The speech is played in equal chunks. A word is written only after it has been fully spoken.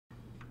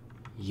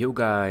Yo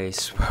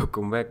guys,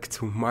 welcome back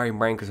to my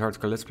Minecraft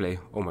hardcore let's play.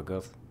 Oh my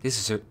god, this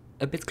is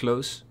a bit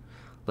close.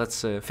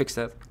 Let's fix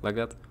that, like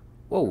that.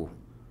 Whoa,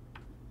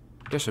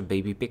 there's a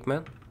baby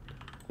pigman.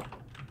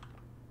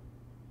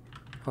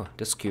 Oh,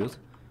 that's cute.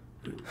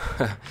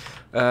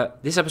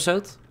 This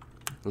episode,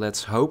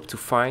 let's hope to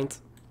find...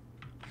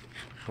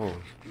 Oh,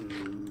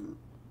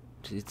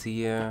 did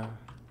he...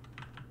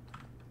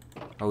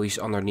 Oh, he's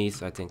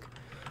underneath, I think.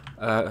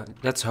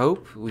 Let's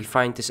hope we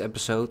find this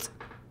episode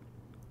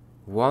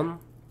 1,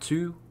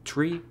 2,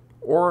 3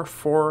 or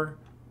 4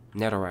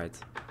 netherite.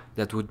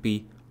 That would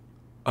be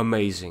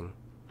amazing.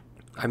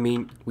 I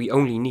mean, we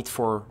only need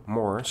 4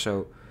 more,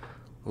 so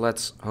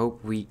let's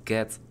hope we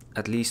get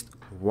at least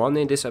 1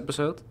 in this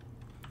episode.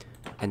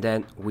 And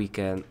then we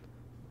can,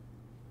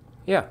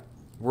 yeah,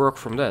 work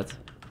from that.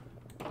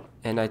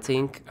 And I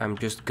think I'm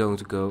just going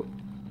to go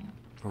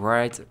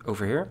right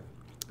over here.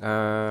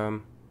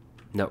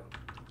 No,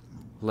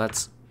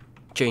 let's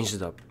change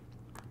it up.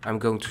 I'm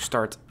going to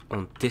start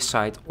on this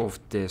side of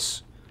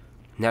this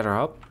nether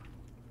hub.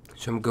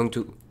 So I'm going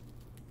to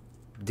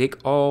dig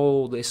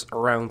all this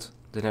around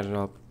the nether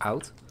hub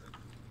out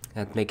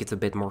and make it a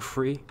bit more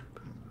free.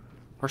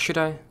 Or should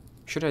I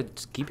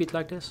keep it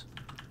like this?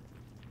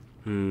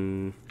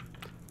 I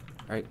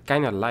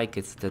kind of like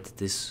it that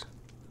it is...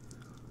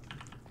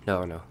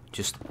 No,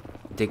 just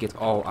dig it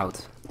all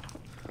out.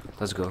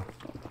 Let's go.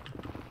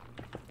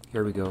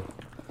 Here we go.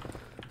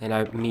 And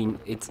I mean,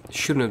 it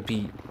shouldn't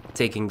be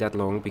taking that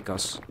long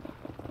because,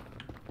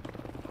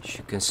 as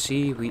you can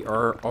see, we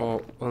are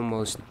all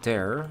almost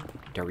there.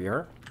 There we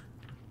are.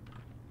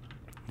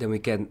 Then we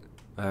can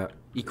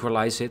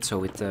equalize it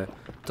so it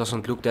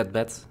doesn't look that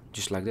bad,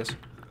 just like this.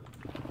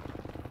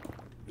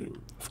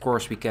 Of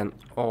course, we can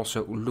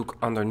also look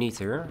underneath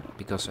here,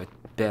 because I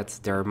bet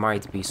there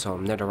might be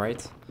some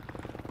netherite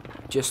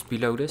just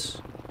below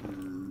this,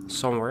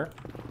 somewhere.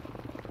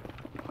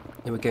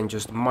 Then we can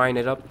just mine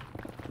it up,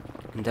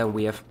 and then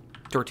we have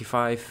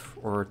 35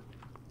 or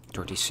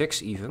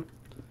 36 even.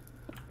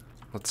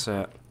 Let's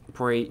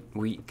pray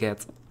we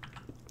get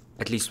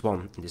at least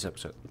 1 in this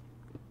episode.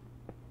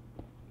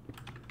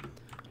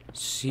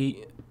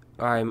 See,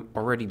 I'm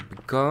already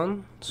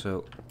begun,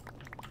 so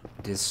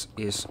this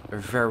is a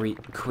very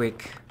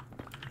quick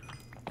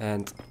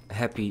and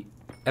happy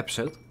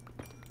episode.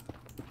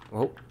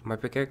 Oh, my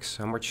pickaxe,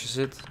 how much is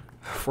it?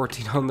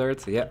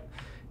 1400, yeah.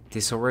 It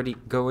is already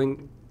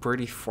going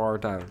pretty far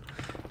down.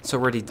 It's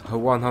already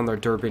 100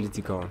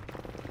 durability gone.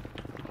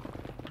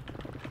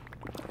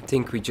 I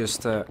think we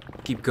just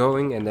keep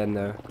going, and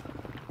then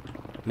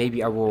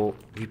maybe I will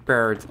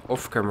repair it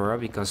off camera,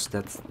 because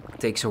that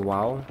takes a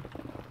while.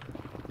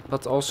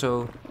 But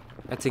also,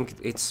 I think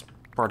it's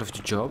part of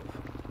the job,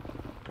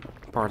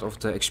 part of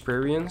the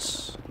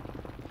experience,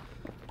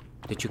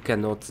 that you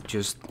cannot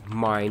just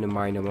mine.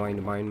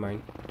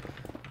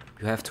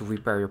 You have to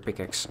repair your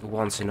pickaxe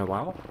once in a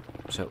while,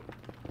 so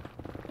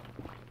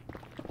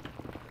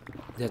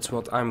that's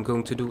what I'm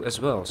going to do as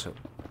well. So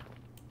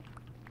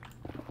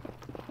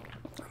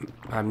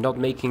I'm not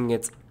making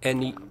it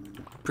any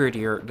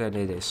prettier than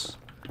it is.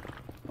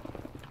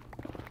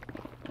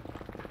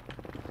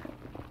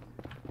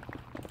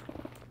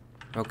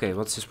 Okay,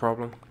 what's his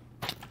problem?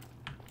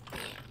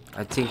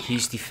 I think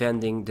he's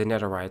defending the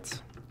netherite.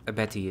 I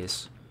bet he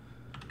is.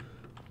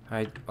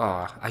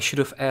 I should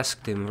have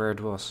asked him where it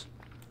was.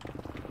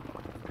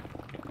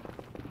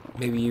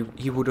 Maybe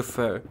he would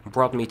have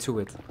brought me to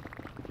it.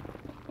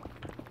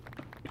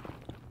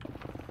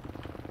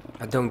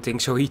 I don't think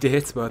so he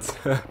did, but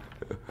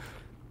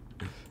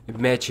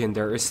imagine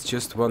there is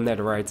just 1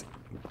 netherite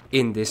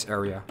in this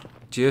area,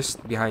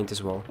 just behind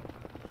this wall.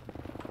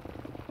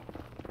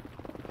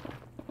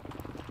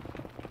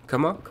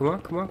 Come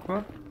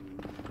on.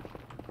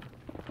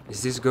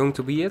 Is this going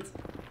to be it?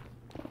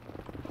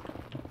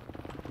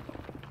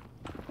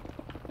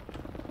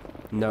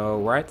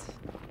 No, right?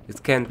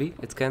 It can't be,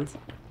 it can't.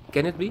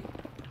 Can it be?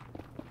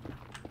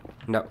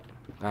 No,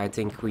 I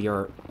think we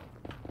are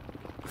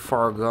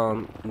far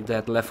gone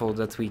that level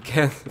that we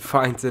can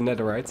find the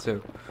netherite,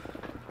 so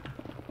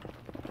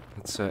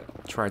let's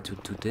try to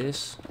do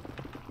this.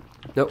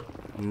 Nope,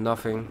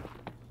 nothing.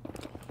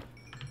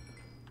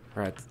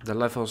 Right, the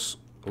levels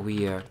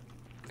we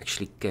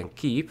actually can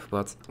keep,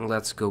 but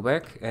let's go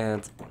back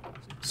and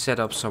set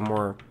up some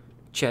more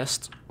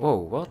chests. Oh,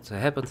 what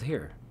happened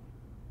here?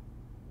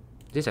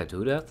 Did I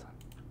do that?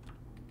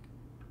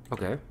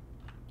 Okay,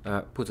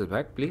 put it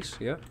back, please.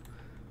 Yeah.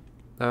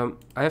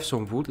 I have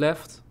some wood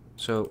left,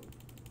 so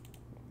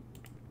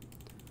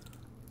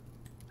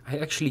I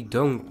actually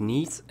don't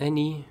need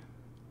any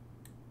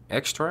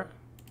extra,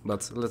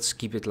 but let's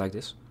keep it like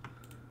this.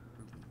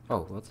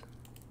 Oh, what?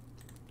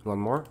 1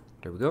 more.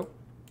 There we go.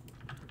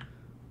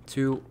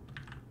 2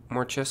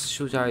 more chests.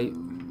 Should I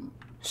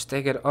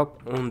stack it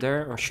up on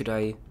there, or should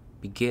I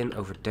begin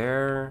over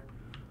there?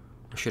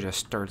 Or should I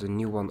start a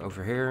new one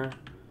over here?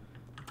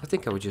 I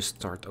think I would just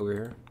start over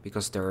here,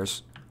 because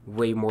there's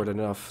way more than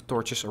enough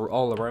torches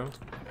all around.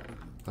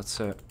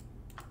 Let's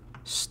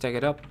stack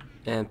it up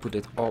and put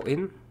it all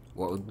in.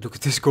 Whoa, look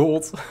at this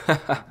gold.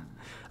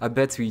 I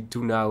bet we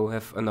do now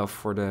have enough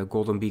for the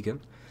golden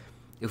beacon.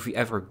 If we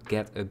ever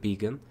get a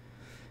beacon.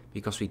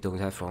 Because we don't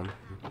have one.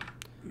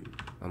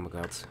 Oh my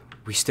god.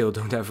 We still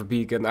don't have a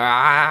beacon.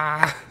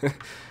 Ah!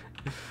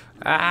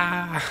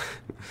 Ah!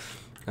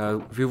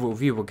 We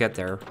will get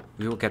there.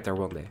 We will get there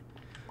one day.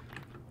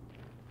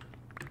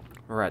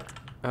 Alright.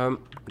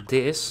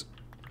 This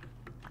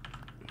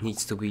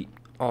needs to be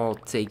all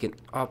taken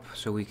up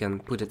so we can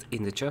put it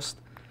in the chest.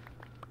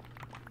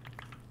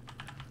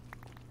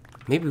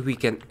 Maybe we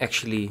can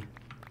actually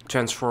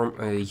transform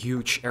a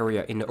huge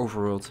area in the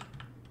overworld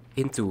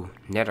into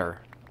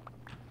Nether.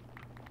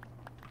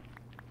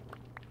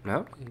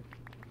 No?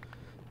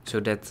 So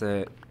that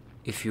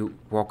if you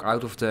walk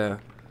out of the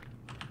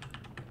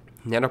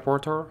Nether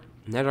portal,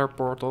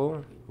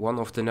 one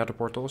of the Nether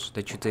portals,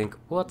 that you think,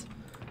 what?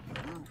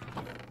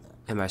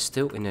 Am I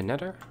still in the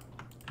Nether?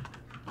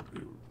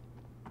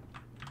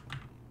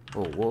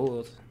 Oh,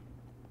 what?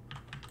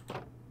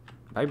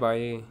 Bye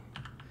bye.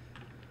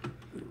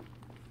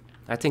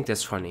 I think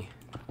that's funny.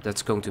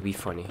 That's going to be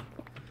funny.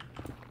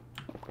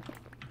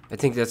 I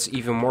think that's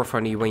even more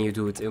funny when you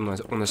do it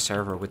on a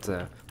server with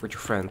your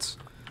friends.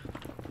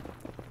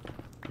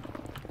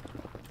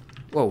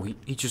 Whoa,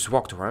 he just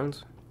walked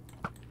around.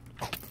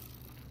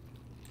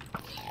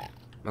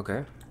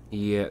 Okay,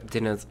 he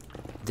didn't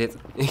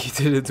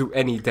do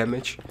any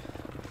damage.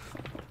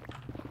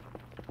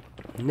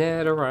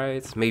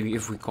 Netherite, maybe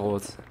if we call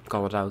it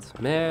out.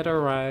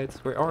 Netherite,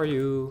 where are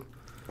you?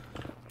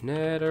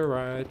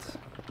 Netherite,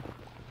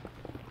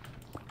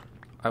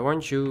 I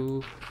want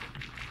you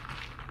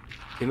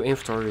in my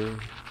inventory.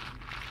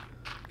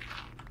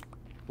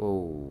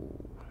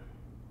 Whoa.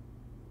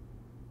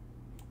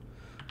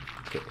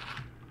 Okay.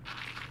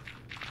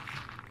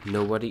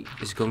 Nobody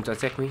is going to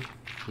attack me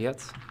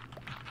yet.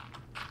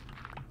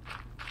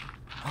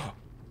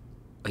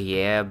 Oh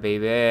yeah,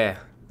 baby.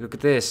 Look at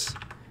this.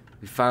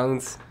 We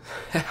found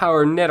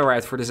our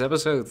netherite for this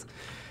episode.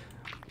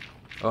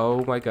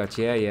 Oh my god,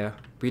 yeah.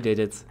 We did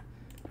it.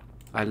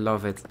 I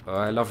love it.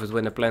 I love it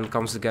when a plan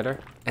comes together.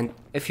 And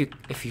if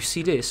you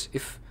see this,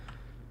 if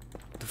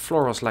the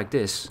floor was like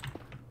this,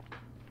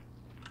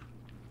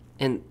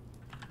 and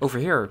over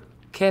here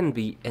can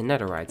be a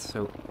netherite,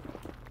 so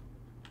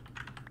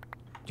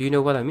do you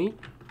know what I mean?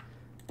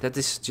 That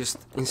is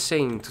just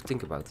insane to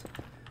think about.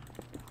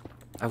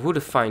 I would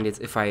have found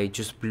it if I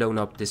just blown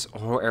up this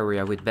whole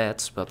area with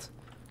beds, but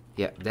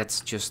yeah,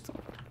 that's just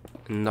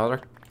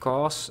another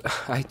cause.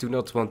 I do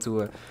not want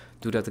to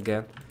do that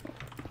again.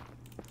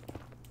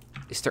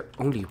 Is there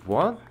only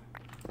one?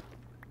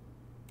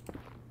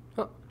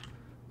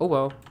 Oh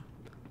well.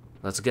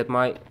 Let's get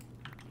my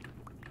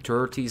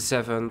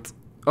 37th.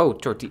 Oh,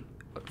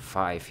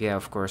 35. Yeah,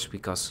 of course,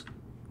 because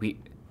we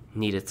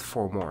needed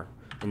 4 more.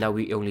 And now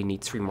we only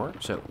need 3 more,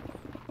 so.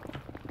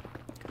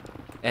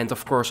 And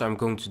of course, I'm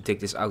going to dig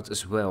this out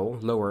as well,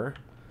 lower.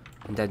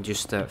 And then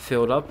just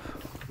fill it up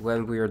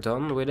when we are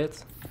done with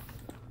it.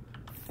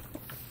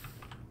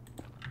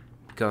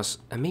 Because,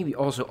 and maybe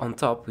also on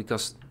top,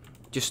 because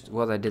just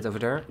what I did over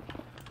there.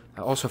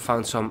 I also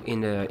found some in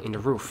the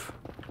roof.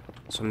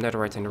 Some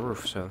netherite in the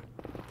roof, so.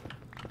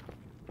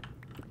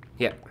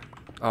 Yeah.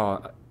 Oh,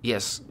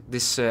 yes.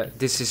 This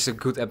is a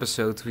good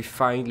episode. We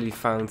finally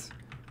found...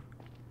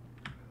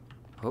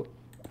 Oh.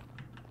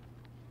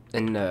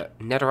 And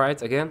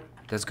netherite again.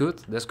 That's good.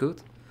 That's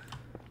good.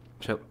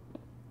 So,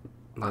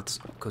 let's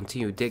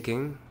continue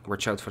digging.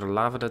 Watch out for the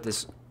lava that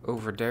is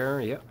over there.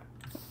 Yeah.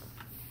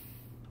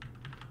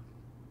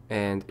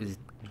 And it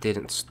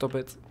didn't stop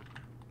it.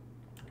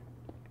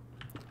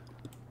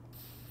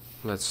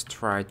 Let's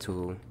try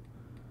to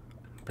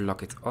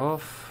block it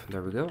off.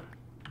 There we go.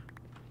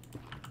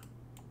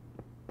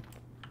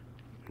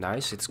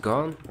 Nice, it's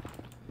gone.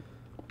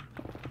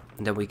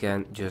 And then we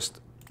can just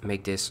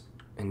make this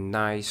a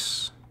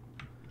nice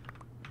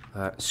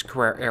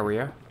square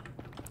area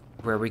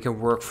where we can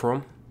work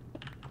from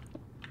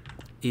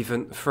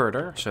even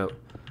further. So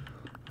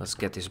let's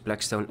get this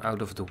blackstone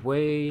out of the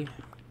way.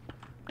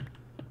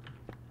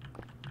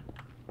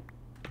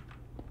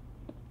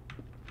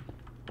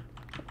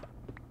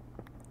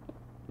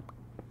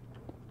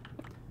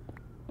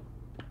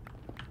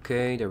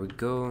 Okay, there we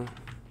go.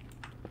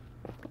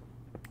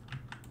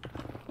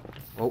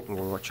 Oh,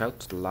 watch out,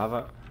 the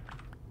lava.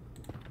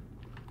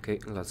 Okay,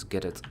 let's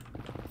get it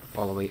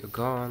all the way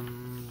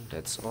gone.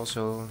 That's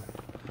also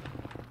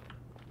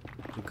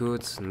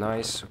good,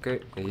 nice.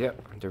 Okay, yeah,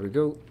 there we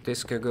go.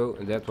 This can go,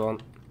 and that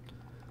one.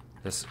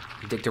 Let's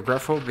dig the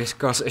gravel,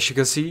 because as you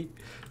can see,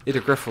 in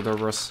the gravel there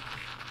was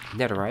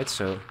netherite,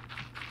 so.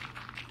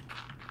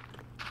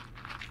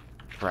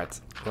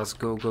 Right, let's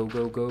go.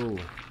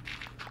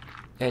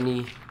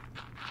 Any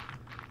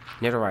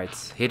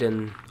netherite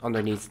hidden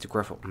underneath the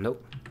gravel?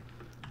 Nope.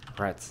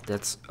 Right,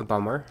 that's a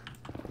bummer.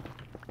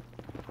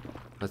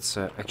 Let's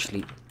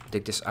actually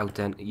dig this out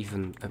then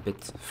even a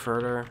bit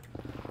further.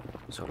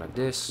 So like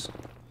this.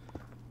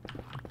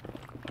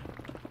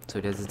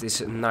 So that it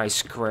is a nice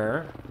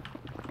square.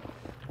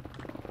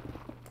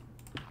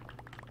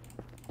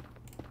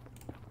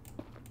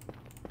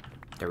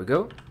 There we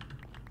go.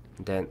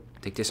 Then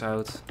Take this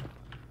out.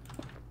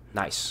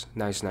 Nice,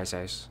 nice, nice,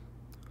 nice.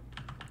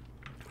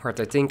 Alright,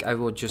 I think I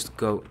will just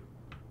go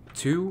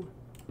 2,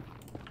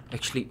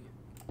 actually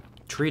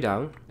 3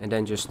 down, and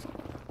then just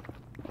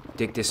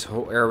dig this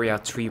whole area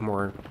 3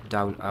 more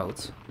down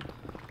out.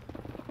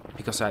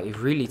 Because I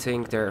really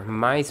think there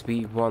might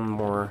be one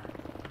more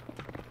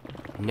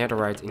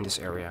netherite in this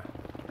area.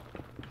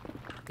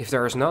 If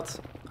there is not,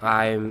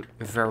 I'm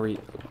very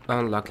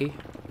unlucky.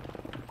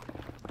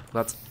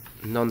 But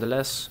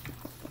nonetheless,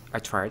 I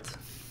tried.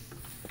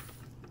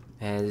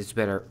 And it's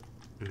better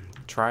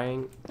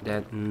trying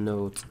than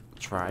not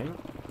trying.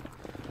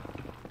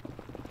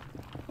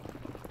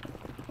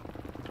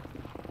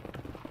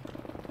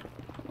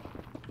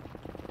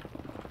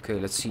 Okay,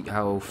 let's see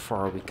how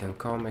far we can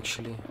come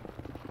actually.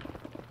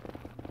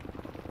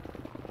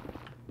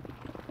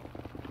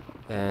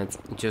 And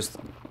just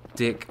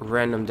dig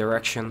random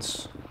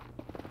directions.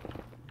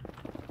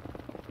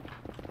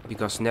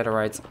 Because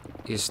netherite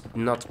is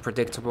not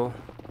predictable.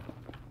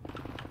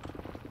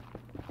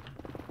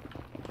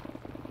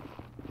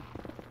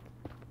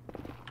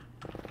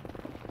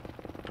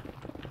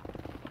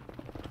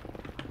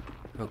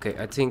 Okay,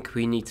 I think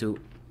we need to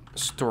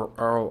store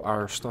all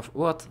our stuff.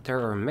 What? There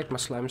are magma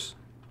slimes.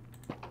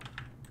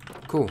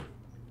 Cool.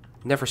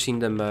 Never seen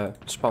them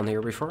spawn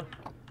here before.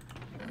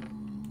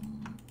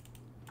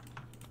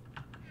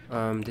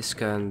 This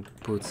can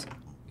put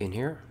in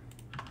here.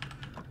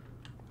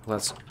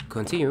 Let's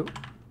continue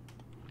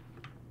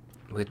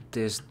with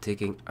this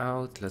digging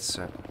out. Let's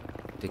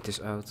dig this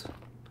out.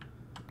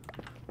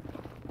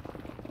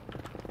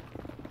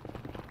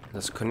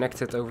 Let's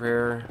connect it over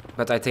here.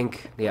 But I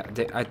think, yeah,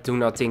 I do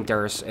not think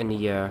there's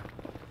any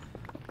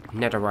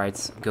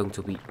netherite going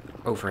to be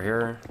over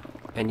here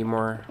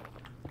anymore.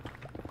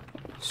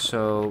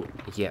 So,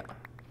 yeah.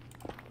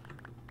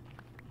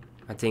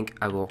 I think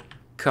I will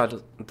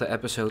cut the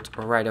episode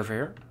right over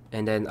here.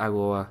 And then I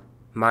will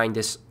mine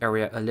this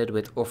area a little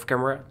bit off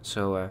camera.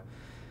 So,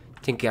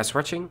 thank you guys for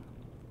watching.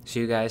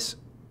 See you guys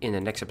in the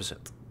next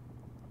episode.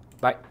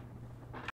 Bye.